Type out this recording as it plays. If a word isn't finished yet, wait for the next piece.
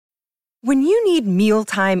When you need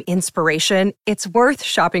mealtime inspiration, it's worth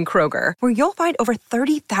shopping Kroger, where you'll find over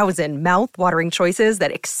 30,000 mouth-watering choices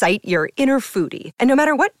that excite your inner foodie. And no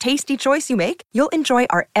matter what tasty choice you make, you'll enjoy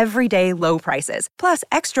our everyday low prices, plus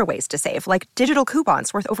extra ways to save, like digital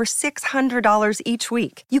coupons worth over $600 each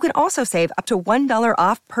week. You can also save up to $1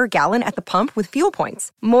 off per gallon at the pump with fuel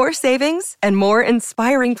points. More savings and more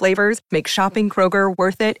inspiring flavors make shopping Kroger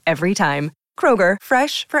worth it every time. Kroger,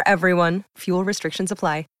 fresh for everyone. Fuel restrictions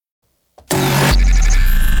apply.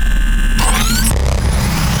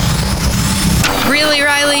 Really,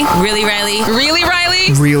 Riley? Really, Riley? Really,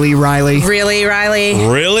 Riley? Really, Riley? Really, Riley?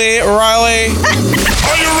 Really, Riley?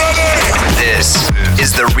 Are you ready? This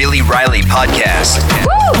is the Really Riley podcast.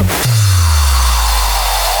 Woo!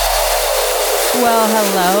 Well,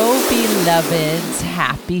 hello, beloveds.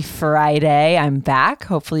 Happy Friday. I'm back.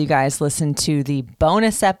 Hopefully you guys listened to the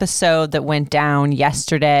bonus episode that went down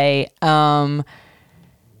yesterday.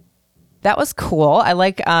 That was cool. I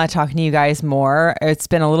like talking to you guys more. It's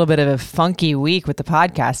been a little bit of a funky week with the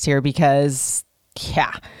podcast here because,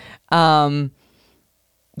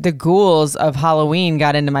 the ghouls of Halloween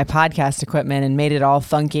got into my podcast equipment and made it all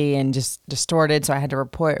funky and just distorted. So I had to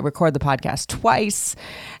record the podcast twice,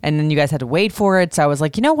 and then you guys had to wait for it. So I was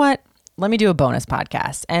like, you know what? Let me do a bonus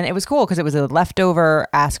podcast. And it was cool because it was a leftover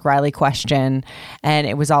Ask Riley question, and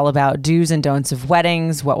it was all about do's and don'ts of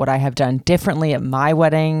weddings. What would I have done differently at my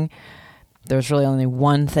wedding? There was really only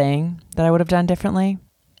one thing that I would have done differently.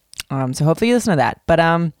 So hopefully you listen to that. But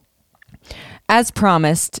as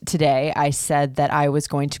promised today, I said that I was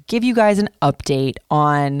going to give you guys an update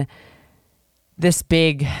on this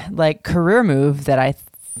big career move that I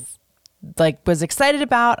was excited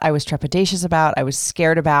about. I was trepidatious about. I was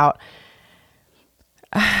scared about.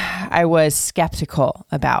 I was skeptical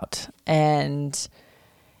about. And,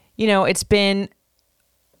 it's been...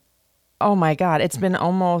 Oh my God, it's been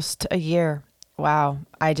almost a year. Wow.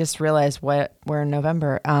 I just realized we're in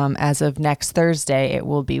November. As of next Thursday, it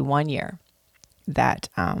will be 1 year that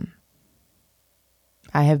I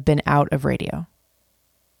have been out of radio.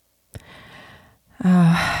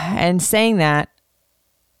 And saying that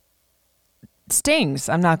stings.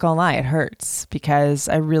 I'm not going to lie. It hurts because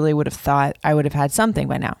I really would have thought I would have had something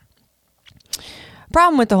by now.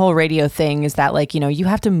 Problem with the whole radio thing is that you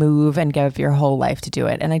have to move and give your whole life to do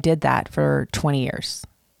it. And I did that for 20 years,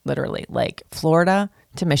 literally, Florida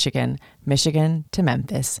to Michigan, Michigan to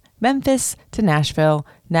Memphis, Memphis to Nashville,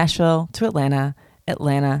 Nashville to Atlanta,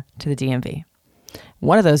 Atlanta to the DMV.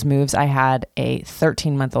 One of those moves, I had a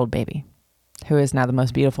 13-month-old baby who is now the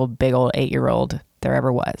most beautiful, big old 8-year-old there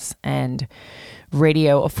ever was. And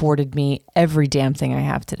radio afforded me every damn thing I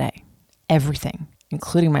have today. Everything,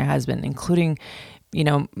 including my husband, including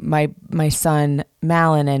my son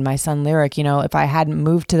Malin and my son Lyric. If I hadn't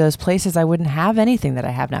moved to those places, I wouldn't have anything that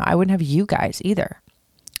I have now. I wouldn't have you guys either.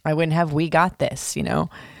 I wouldn't have We Got This, So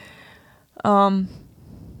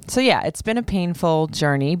yeah, it's been a painful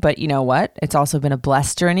journey, but you know what? It's also been a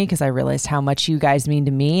blessed journey because I realized how much you guys mean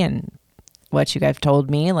to me and what you guys told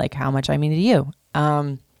me, how much I mean to you.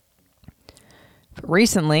 But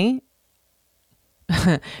recently,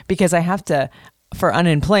 because I have to, for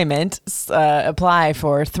unemployment, apply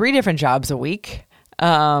for 3 different jobs a week.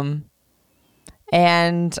 And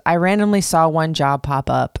I randomly saw one job pop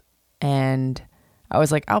up and I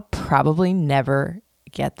was like, I'll probably never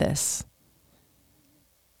get this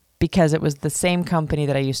because it was the same company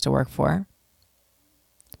that I used to work for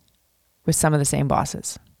with some of the same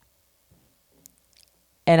bosses.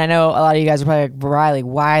 And I know a lot of you guys are probably like, Riley,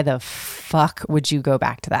 why the fuck would you go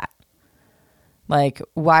back to that?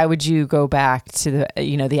 Why would you go back to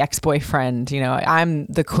the ex-boyfriend? I'm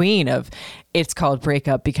the queen of it's called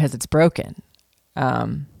breakup because it's broken.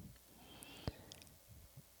 But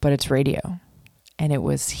it's radio and it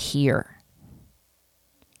was here.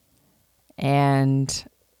 And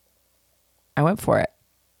I went for it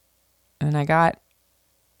and I got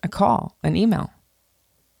a call, an email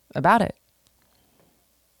about it.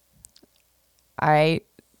 I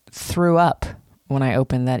threw up when I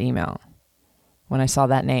opened that email. When I saw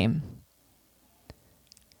that name.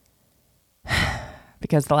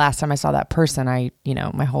 Because the last time I saw that person,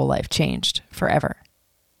 my whole life changed forever.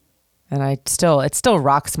 And it still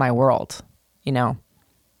rocks my world,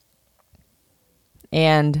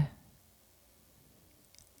 And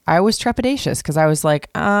I was trepidatious because I was like,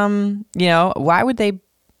 why would they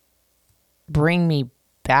bring me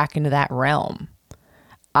back into that realm?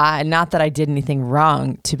 Not that I did anything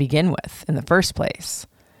wrong to begin with in the first place.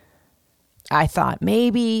 I thought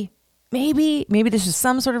maybe this is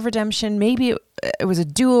some sort of redemption. Maybe it was a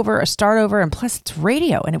do-over, a start over, and plus it's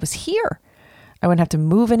radio and it was here. I wouldn't have to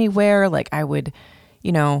move anywhere. I would,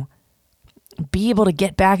 be able to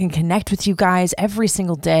get back and connect with you guys every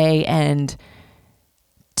single day and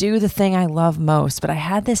do the thing I love most. But I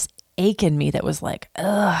had this ache in me that was like,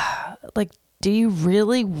 ugh, like, do you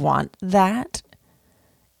really want that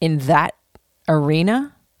in that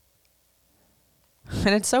arena?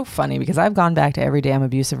 And it's so funny because I've gone back to every damn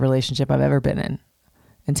abusive relationship I've ever been in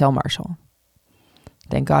until Marshall.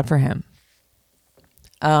 Thank God for him.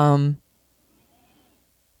 And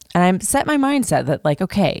I set my mindset that like,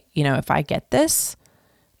 okay, you know, if I get this,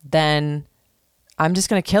 then I'm just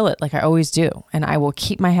going to kill it like I always do. And I will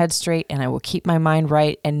keep my head straight and I will keep my mind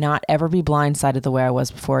right and not ever be blindsided the way I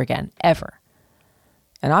was before again, ever.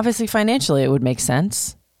 And obviously financially it would make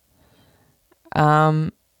sense.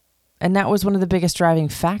 And that was one of the biggest driving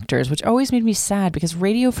factors, which always made me sad because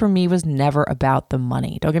radio for me was never about the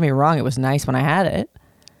money. Don't get me wrong. It was nice when I had it.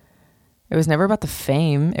 It was never about the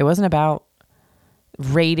fame. It wasn't about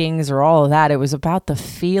ratings or all of that. It was about the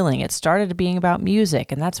feeling. It started being about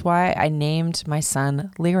music, and that's why I named my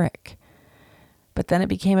son Lyric. But then it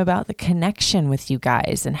became about the connection with you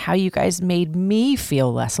guys and how you guys made me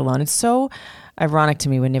feel less alone. It's so ironic to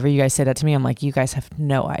me whenever you guys say that to me. I'm like, you guys have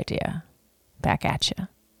no idea. Back at you.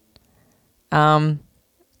 And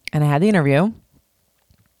I had the interview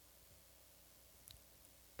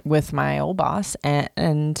with my old boss,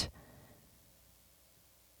 and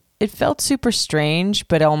it felt super strange,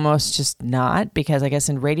 but almost just not, because I guess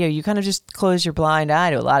in radio, you kind of just close your blind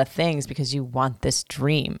eye to a lot of things because you want this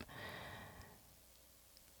dream.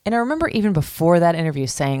 And I remember even before that interview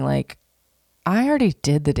saying like, I already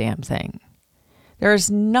did the damn thing.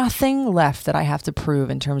 There's nothing left that I have to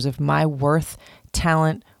prove in terms of my worth,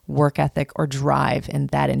 talent, work ethic, or drive in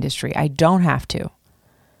that industry. I don't have to.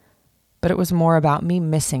 But it was more about me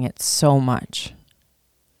missing it so much.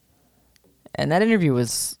 And that interview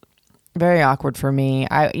was very awkward for me.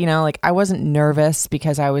 I wasn't nervous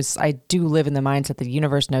because I do live in the mindset that the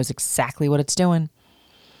universe knows exactly what it's doing.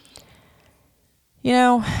 You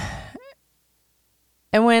know,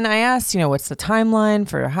 and when I asked, what's the timeline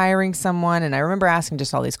for hiring someone, and I remember asking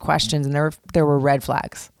just all these questions, and there were red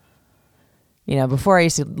flags. Before I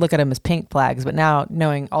used to look at them as pink flags, but now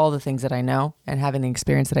knowing all the things that I know and having the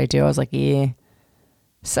experience that I do, I was like, yeah,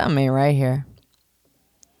 something ain't right here.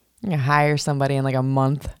 I'm gonna hire somebody in like a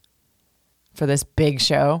month for this big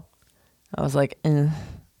show. I was like,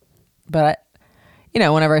 But,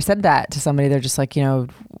 whenever I said that to somebody, they're just like,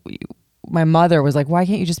 my mother was like, why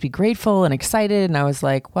can't you just be grateful and excited? And I was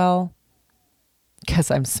like, well, because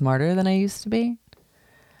I'm smarter than I used to be.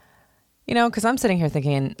 Because I'm sitting here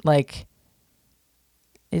thinking like,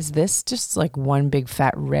 is this just like one big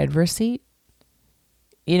fat red receipt?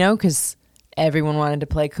 Because everyone wanted to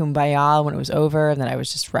play Kumbaya when it was over, and then I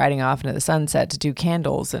was just riding off into the sunset to do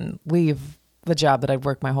candles and leave the job that I'd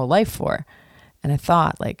worked my whole life for. And I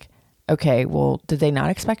thought like, okay, well, did they not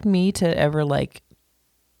expect me to ever like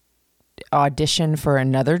audition for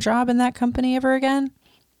another job in that company ever again?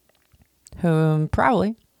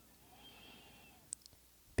 Probably.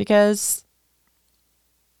 Because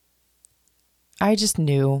I just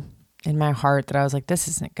knew in my heart that I was like, this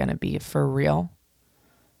isn't going to be for real.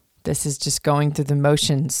 This is just going through the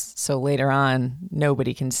motions. So later on,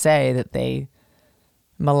 nobody can say that they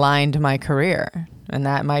maligned my career. And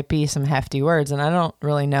that might be some hefty words. And I don't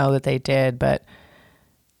really know that they did, but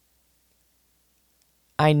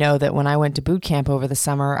I know that when I went to boot camp over the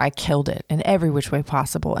summer, I killed it in every which way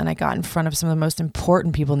possible. And I got in front of some of the most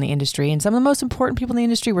important people in the industry. And some of the most important people in the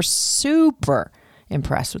industry were super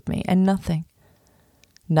impressed with me. And nothing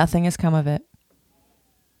has come of it.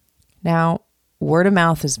 Now, word of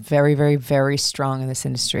mouth is very, very, very strong in this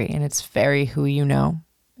industry. And it's very who you know.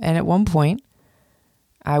 And at one point,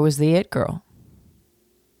 I was the it girl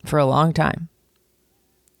for a long time.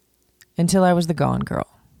 Until I was the gone girl.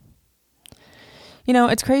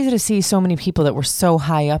 It's crazy to see so many people that were so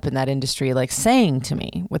high up in that industry, like saying to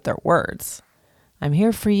me with their words, I'm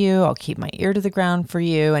here for you. I'll keep my ear to the ground for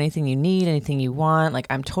you. Anything you need, anything you want. Like,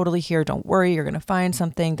 I'm totally here. Don't worry. You're going to find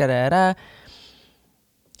something. Da, da, da.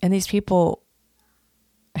 And these people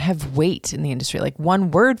have weight in the industry. Like,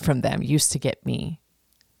 one word from them used to get me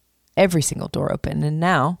every single door open. And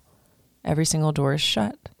now every single door is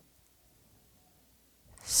shut.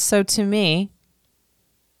 So to me,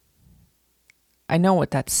 I know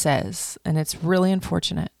what that says, and it's really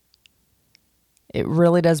unfortunate. It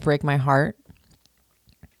really does break my heart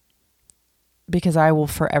because I will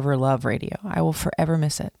forever love radio. I will forever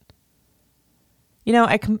miss it.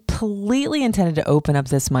 I completely intended to open up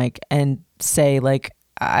this mic and say, like,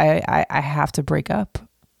 I have to break up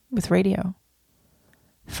with radio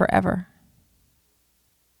forever.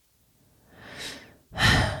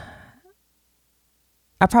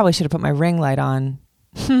 I probably should have put my ring light on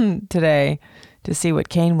today to see what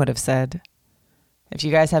Kane would have said. If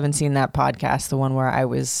you guys haven't seen that podcast, the one where I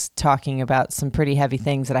was talking about some pretty heavy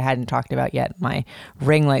things that I hadn't talked about yet, my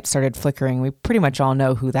ring light started flickering. We pretty much all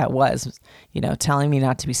know who that was, telling me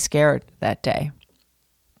not to be scared that day.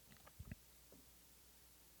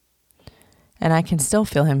 And I can still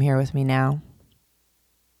feel him here with me now.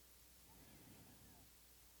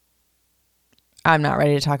 I'm not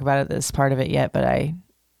ready to talk about this part of it yet, but I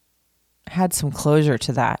had some closure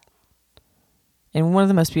to that. In one of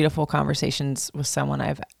the most beautiful conversations with someone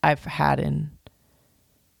I've had in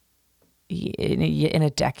a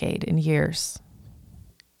decade, in years.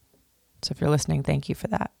 So if you're listening, thank you for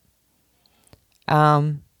that.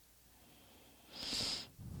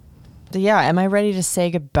 Yeah, am I ready to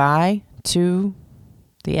say goodbye to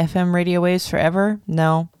the FM radio waves forever?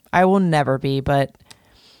 No, I will never be, but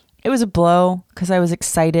it was a blow because I was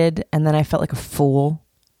excited and then I felt like a fool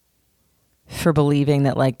for believing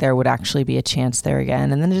that like there would actually be a chance there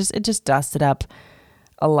again. And then it just dusted up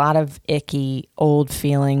a lot of icky old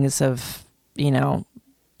feelings of,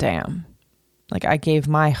 damn, like I gave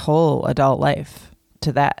my whole adult life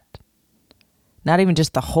to that. Not even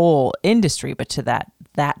just the whole industry, but to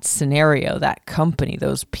that scenario, that company,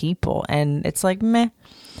 those people. And it's like, meh.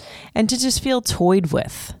 And to just feel toyed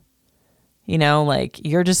with, like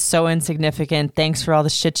you're just so insignificant. Thanks for all the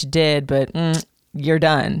shit you did, but you're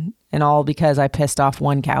done. And all because I pissed off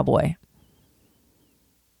one cowboy.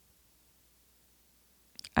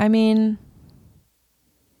 I mean,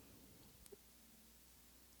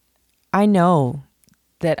 I know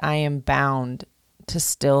that I am bound to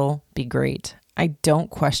still be great. I don't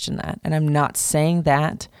question that. And I'm not saying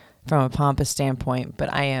that from a pompous standpoint,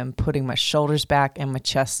 but I am putting my shoulders back and my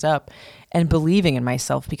chest up and believing in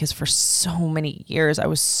myself because for so many years I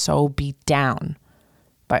was so beat down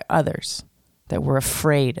by others that were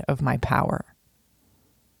afraid of my power.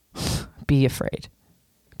 Be afraid.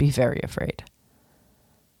 Be very afraid.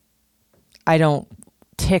 I don't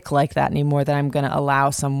tick like that anymore, that I'm going to allow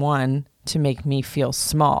someone to make me feel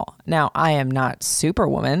small. Now, I am not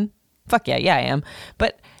Superwoman. Fuck yeah, I am.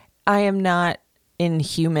 But I am not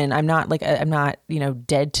inhuman. I'm not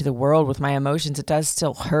dead to the world with my emotions. It does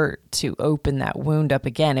still hurt to open that wound up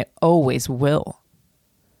again. It always will.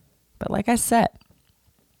 But like I said,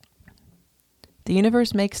 the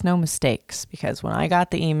universe makes no mistakes, because when I got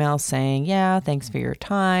the email saying, yeah, thanks for your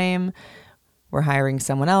time, we're hiring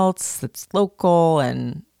someone else that's local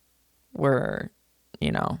and we're,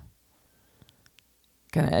 going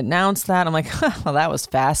to announce that. I'm like, well, that was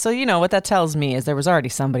fast. So, what that tells me is there was already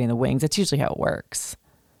somebody in the wings. That's usually how it works.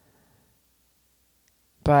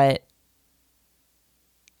 But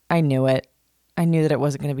I knew it. I knew that it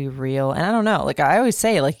wasn't going to be real. And I don't know, like I always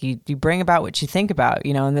say, like you bring about what you think about,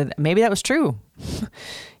 and then maybe that was true,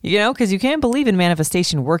 because you can't believe in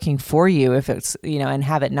manifestation working for you if it's, and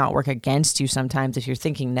have it not work against you sometimes if you're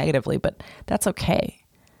thinking negatively, but that's okay.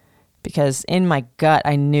 Because in my gut,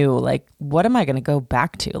 I knew, like, what am I going to go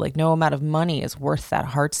back to? Like, no amount of money is worth that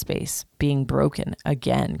heart space being broken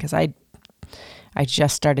again. Because I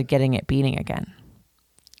just started getting it beating again.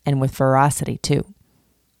 And with ferocity, too.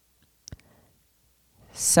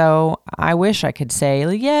 So I wish I could say,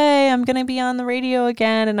 like, yay, I'm going to be on the radio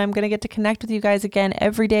again. And I'm going to get to connect with you guys again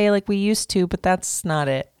every day like we used to. But that's not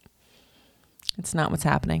it. It's not what's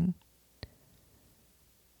happening.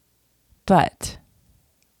 But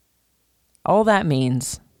all that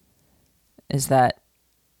means is that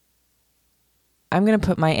I'm going to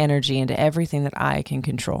put my energy into everything that I can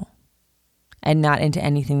control and not into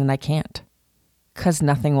anything that I can't, because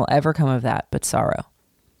nothing will ever come of that but sorrow.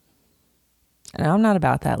 And I'm not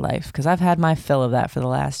about that life, because I've had my fill of that for the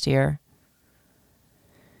last year.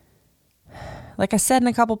 Like I said in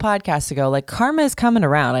a couple podcasts ago, like karma is coming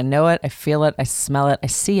around. I know it. I feel it. I smell it. I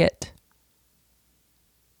see it.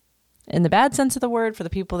 In the bad sense of the word, for the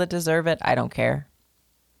people that deserve it, I don't care.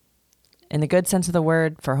 In the good sense of the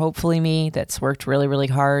word, for hopefully me, that's worked really, really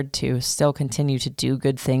hard to still continue to do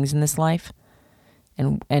good things in this life.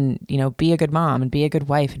 And be a good mom and be a good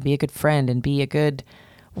wife and be a good friend and be a good,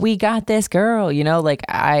 we got this girl, like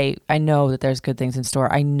I know that there's good things in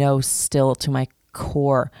store. I know still to my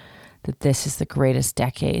core that this is the greatest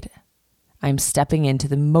decade. I'm stepping into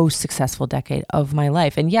the most successful decade of my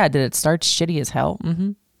life. And yeah, did it start shitty as hell?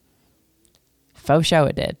 Mm-hmm. Faux show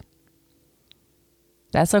it did.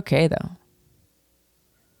 That's okay though.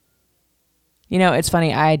 It's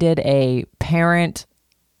funny. I did a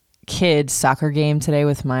parent-kid soccer game today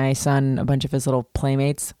with my son, a bunch of his little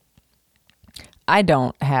playmates. I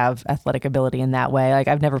don't have athletic ability in that way. Like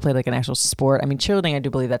I've never played like an actual sport. I mean, cheerleading, I do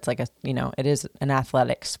believe that's like it is an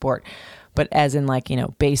athletic sport, But as in like,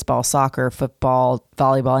 baseball, soccer, football,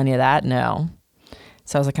 volleyball, any of that, no.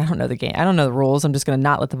 So I was like, I don't know the game. I don't know the rules. I'm just going to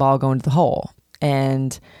not let the ball go into the hole.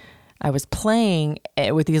 And I was playing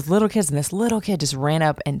with these little kids, and this little kid just ran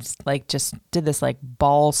up and like just did this like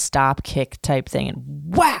ball stop kick type thing,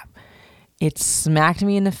 and whap! It smacked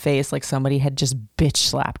me in the face like somebody had just bitch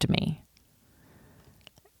slapped me.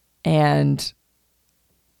 And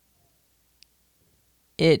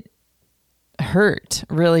it hurt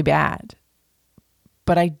really bad.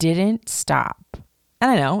 But I didn't stop. And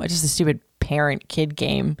I know, it's just a stupid parent-kid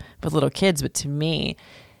game with little kids, but to me,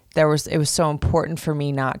 it was so important for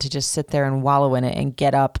me not to just sit there and wallow in it and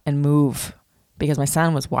get up and move, because my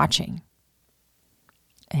son was watching.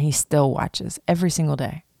 And he still watches every single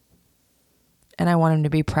day. And I want him to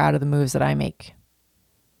be proud of the moves that I make.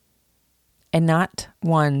 And not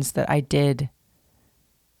ones that I did.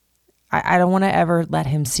 I don't want to ever let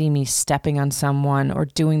him see me stepping on someone or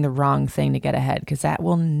doing the wrong thing to get ahead, because that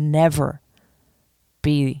will never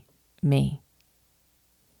be me.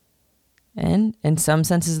 And in some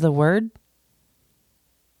senses of the word,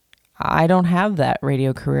 I don't have that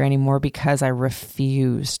radio career anymore because I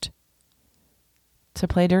refused to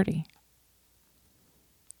play dirty.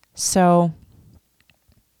 So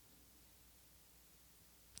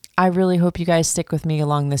I really hope you guys stick with me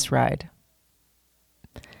along this ride,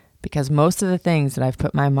 because most of the things that I've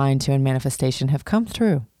put my mind to in manifestation have come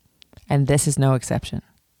through, and this is no exception.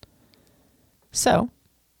 So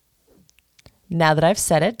now that I've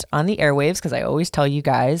said it on the airwaves, because I always tell you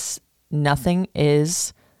guys, nothing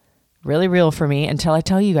is really real for me until I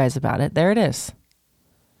tell you guys about it. There it is.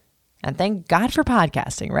 And thank God for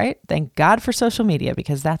podcasting, right? Thank God for social media,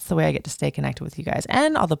 because that's the way I get to stay connected with you guys,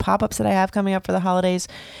 and all the pop-ups that I have coming up for the holidays.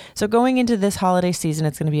 So going into this holiday season,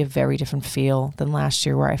 it's going to be a very different feel than last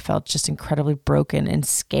year, where I felt just incredibly broken and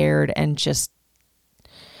scared and just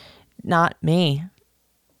not me.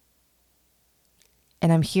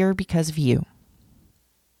 And I'm here because of you.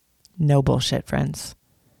 No bullshit, friends.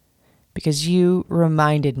 Because you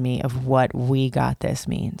reminded me of what we got this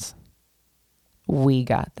means. We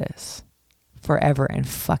got this. Forever and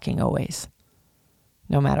fucking always.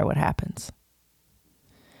 No matter what happens.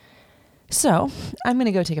 So, I'm going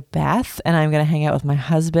to go take a bath, and I'm going to hang out with my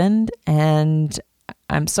husband. And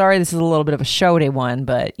I'm sorry this is a little bit of a show day one,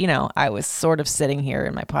 but, I was sort of sitting here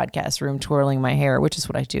in my podcast room twirling my hair, which is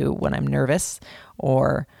what I do when I'm nervous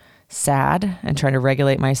or sad and trying to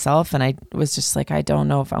regulate myself. And I was just like, I don't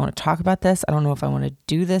know if I want to talk about this. I don't know if I want to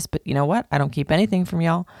do this, but you know what? I don't keep anything from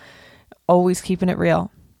y'all. Always keeping it real.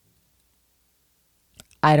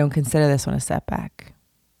 I don't consider this one a setback.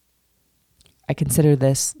 I consider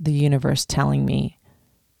this the universe telling me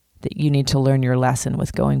that you need to learn your lesson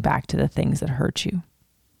with going back to the things that hurt you.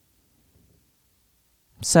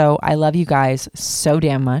 So I love you guys so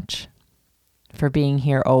damn much for being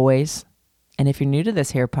here always. And if you're new to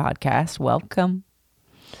this here podcast, welcome.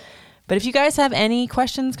 But if you guys have any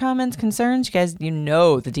questions, comments, concerns, you guys, the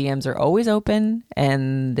DMs are always open.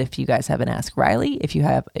 And if you guys have an Ask Riley, if you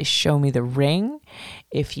have a Show Me the Ring,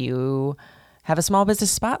 if you have a small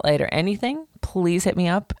business spotlight or anything, please hit me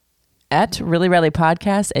up at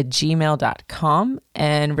reallyrileypodcast@gmail.com,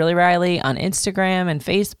 and Really Riley on Instagram and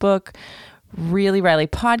Facebook, Really Riley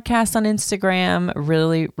Podcast on Instagram,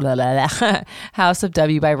 House of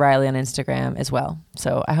W by Riley on Instagram as well.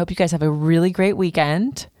 So I hope you guys have a really great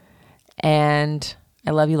weekend, and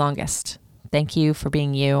I love you longest. Thank you for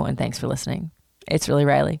being you, and thanks for listening. It's Really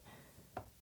Riley.